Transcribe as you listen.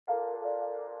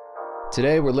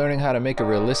Today we're learning how to make a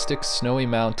realistic snowy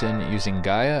mountain using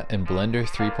Gaea and Blender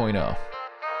 3.0.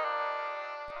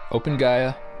 Open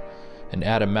Gaea and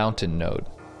add a mountain node.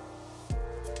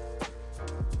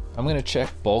 I'm going to check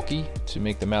bulky to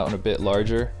make the mountain a bit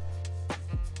larger.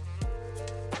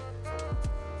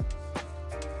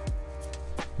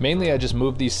 Mainly I just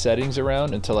move these settings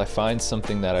around until I find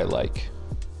something that I like.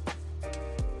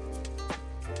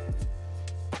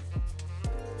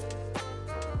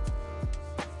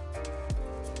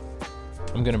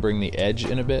 I'm going to bring the edge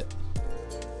in a bit.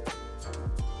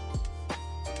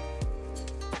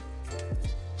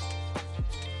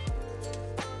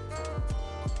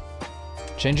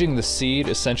 Changing the seed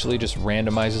essentially just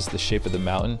randomizes the shape of the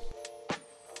mountain.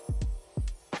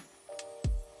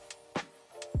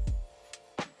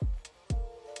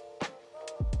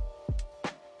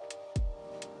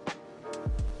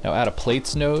 Now add a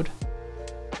plates node.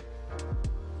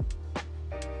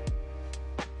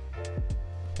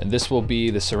 And this will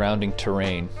be the surrounding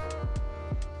terrain.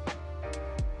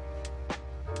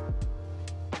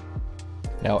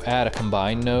 Now add a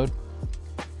combine node.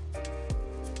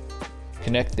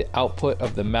 Connect the output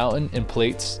of the mountain and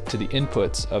plates to the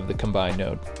inputs of the combine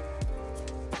node.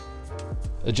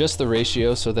 Adjust the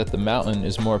ratio so that the mountain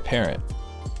is more apparent.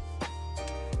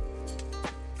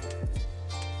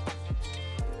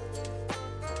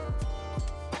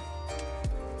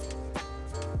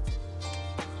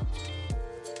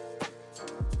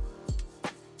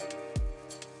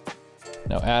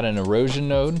 Now add an erosion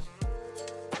node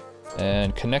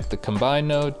and connect the combine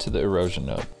node to the erosion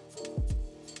node.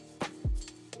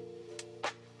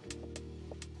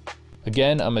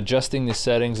 Again, I'm adjusting the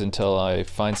settings until I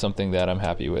find something that I'm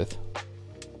happy with.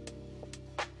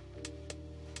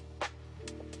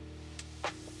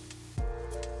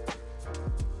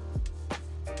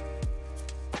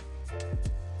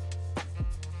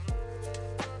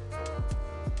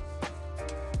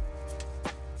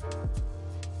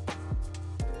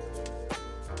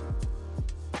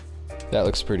 That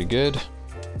looks pretty good.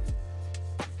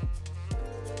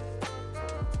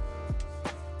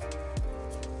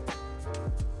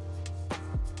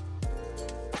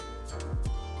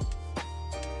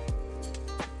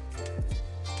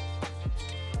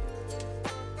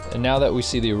 And now that we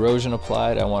see the erosion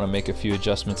applied, I want to make a few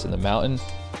adjustments in the mountain.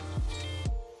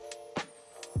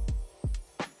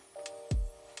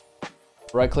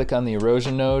 Right-click on the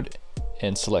erosion node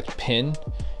and select Pin,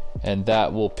 and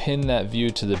that will pin that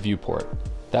view to the viewport.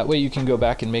 That way you can go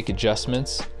back and make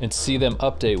adjustments and see them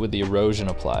update with the erosion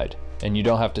applied, and you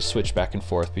don't have to switch back and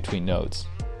forth between nodes.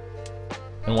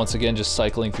 And once again, just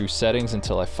cycling through settings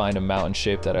until I find a mountain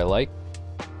shape that I like.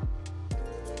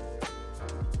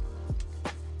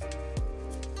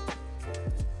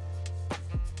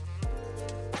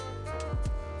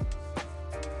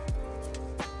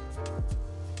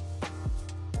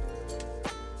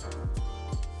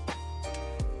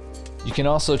 You can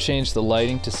also change the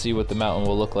lighting to see what the mountain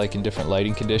will look like in different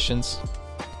lighting conditions.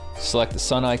 Select the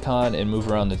sun icon and move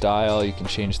around the dial. You can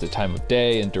change the time of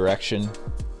day and direction.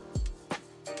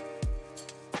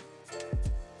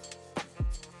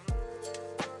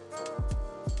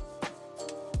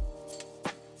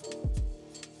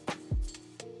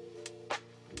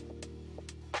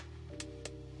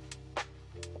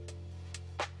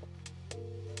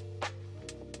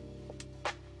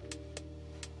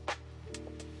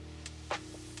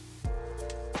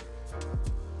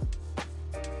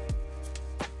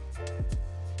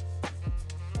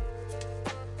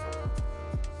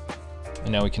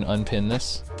 And now we can unpin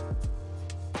this.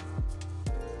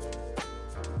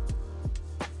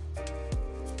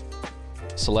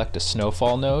 Select a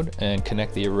snowfall node and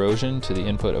connect the erosion to the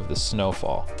input of the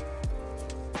snowfall.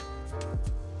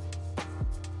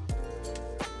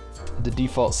 The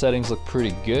default settings look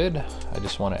pretty good. I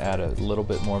just want to add a little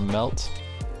bit more melt.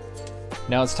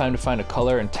 Now it's time to find a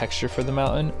color and texture for the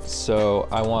mountain, so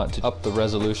I want to up the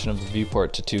resolution of the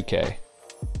viewport to 2K.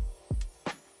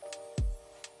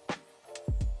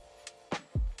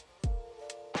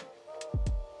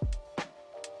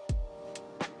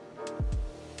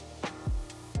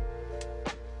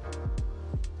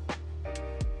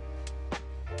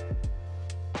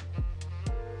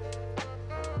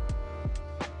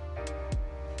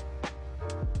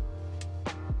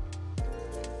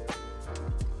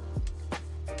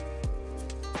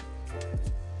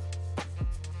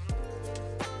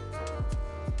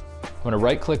 I'm going to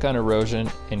right click on erosion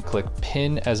and click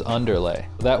pin as underlay.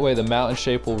 That way the mountain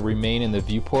shape will remain in the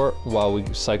viewport while we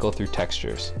cycle through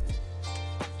textures.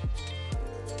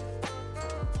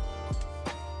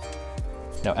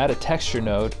 Now add a texture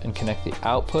node and connect the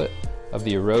output of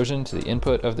the erosion to the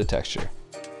input of the texture.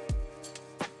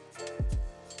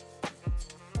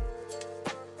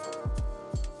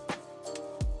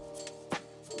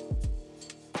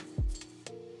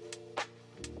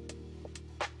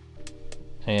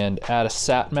 and add a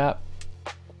sat map.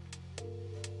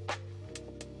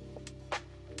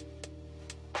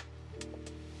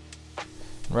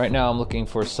 Right now I'm looking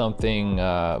for something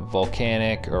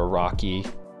volcanic or rocky.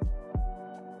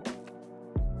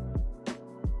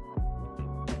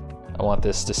 I want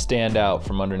this to stand out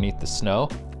from underneath the snow.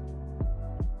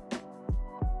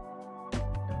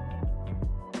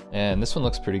 And this one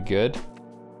looks pretty good.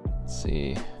 Let's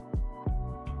see.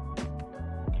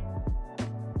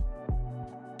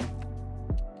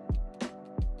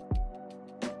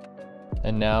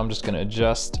 And now I'm just going to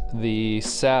adjust the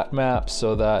sat map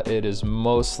so that it is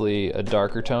mostly a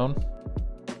darker tone.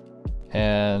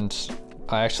 And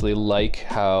I actually like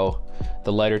how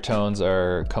the lighter tones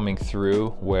are coming through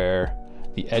where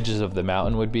the edges of the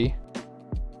mountain would be.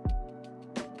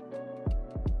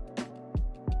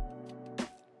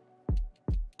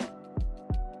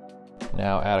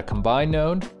 Now add a combine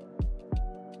node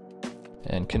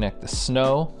and connect the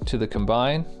snow to the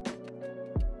combine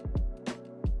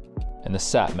and the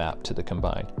sat map to the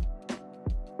combine.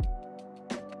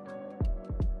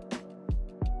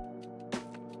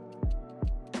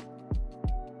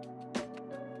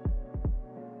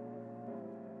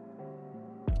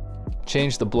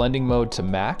 Change the blending mode to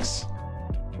max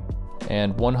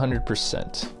and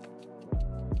 100%.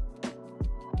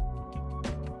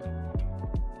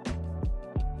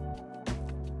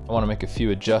 I want to make a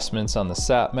few adjustments on the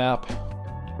sat map.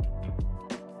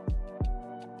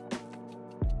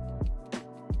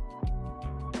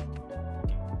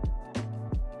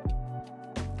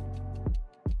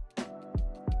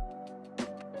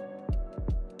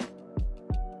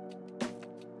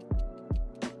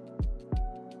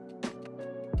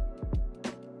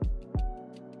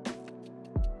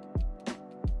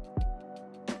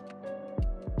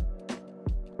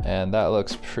 And that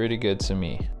looks pretty good to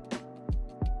me.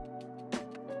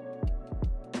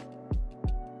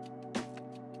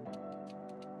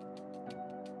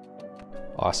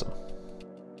 Awesome.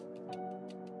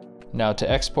 Now to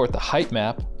export the height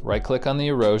map, right-click on the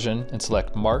erosion and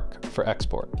select Mark for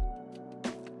export.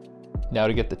 Now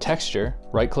to get the texture,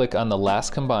 right-click on the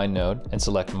last combine node and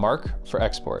select Mark for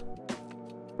export.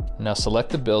 Now select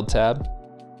the Build tab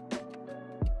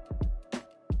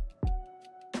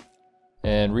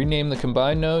and rename the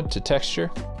combine node to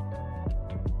Texture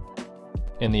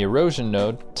and the erosion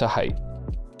node to Height.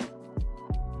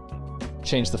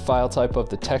 Change the file type of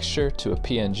the texture to a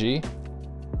PNG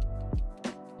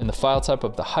and the file type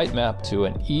of the height map to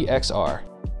an EXR.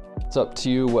 It's up to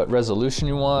you what resolution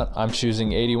you want. I'm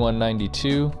choosing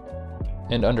 8192,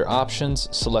 and under options,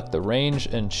 select the range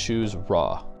and choose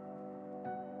raw.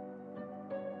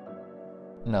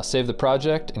 Now save the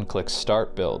project and click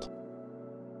Start Build.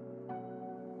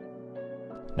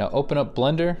 Now open up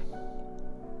Blender.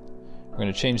 We're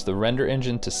going to change the render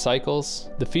engine to cycles,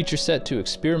 the feature set to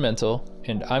experimental,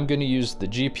 and I'm going to use the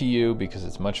GPU because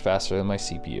it's much faster than my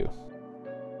CPU.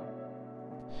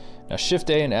 Now Shift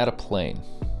A and add a plane.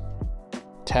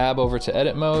 Tab over to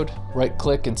edit mode, right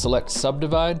click and select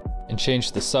subdivide, and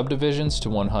change the subdivisions to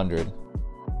 100.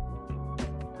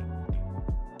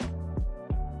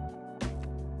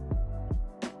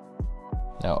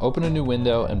 Now open a new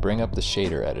window and bring up the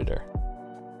shader editor.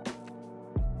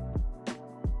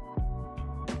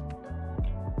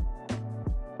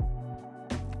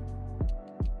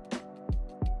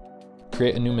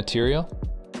 Create a new material.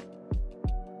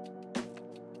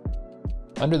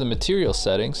 Under the material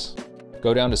settings,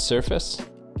 go down to surface,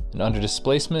 and under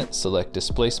displacement, select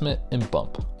displacement and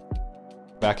bump.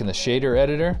 Back in the shader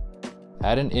editor,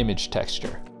 add an image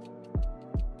texture.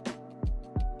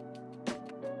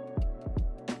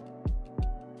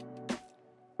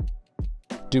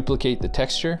 Duplicate the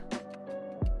texture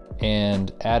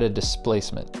and add a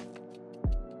displacement.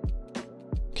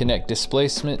 Connect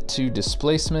displacement to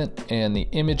displacement and the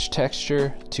image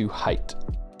texture to height.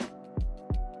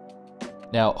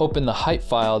 Now open the height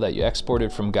file that you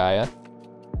exported from Gaea.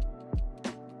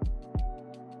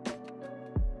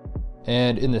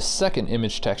 And in the second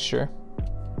image texture,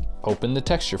 open the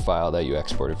texture file that you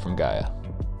exported from Gaea.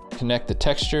 Connect the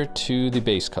texture to the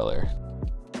base color.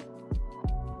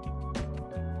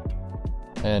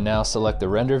 And now select the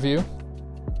render view.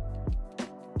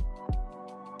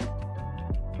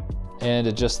 And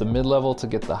adjust the mid-level to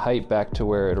get the height back to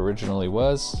where it originally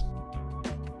was.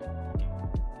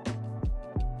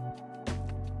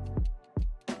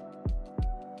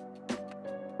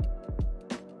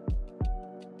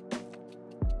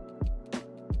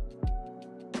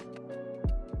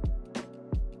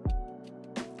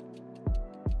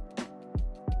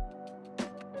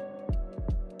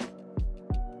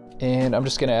 And I'm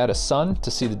just going to add a sun to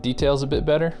see the details a bit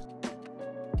better.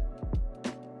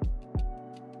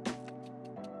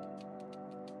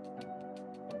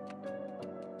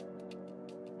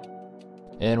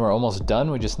 And we're almost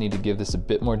done. We just need to give this a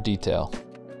bit more detail.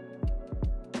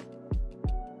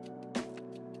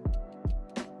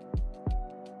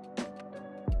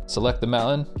 Select the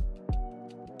mountain.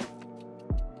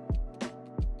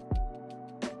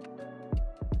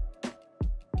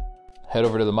 Head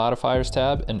over to the modifiers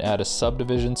tab and add a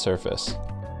subdivision surface.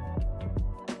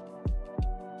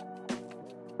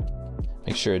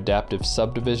 Make sure adaptive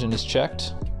subdivision is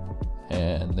checked,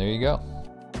 and there you go.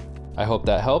 I hope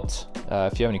that helped.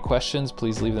 If you have any questions,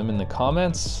 please leave them in the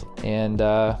comments, and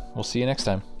we'll see you next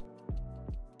time.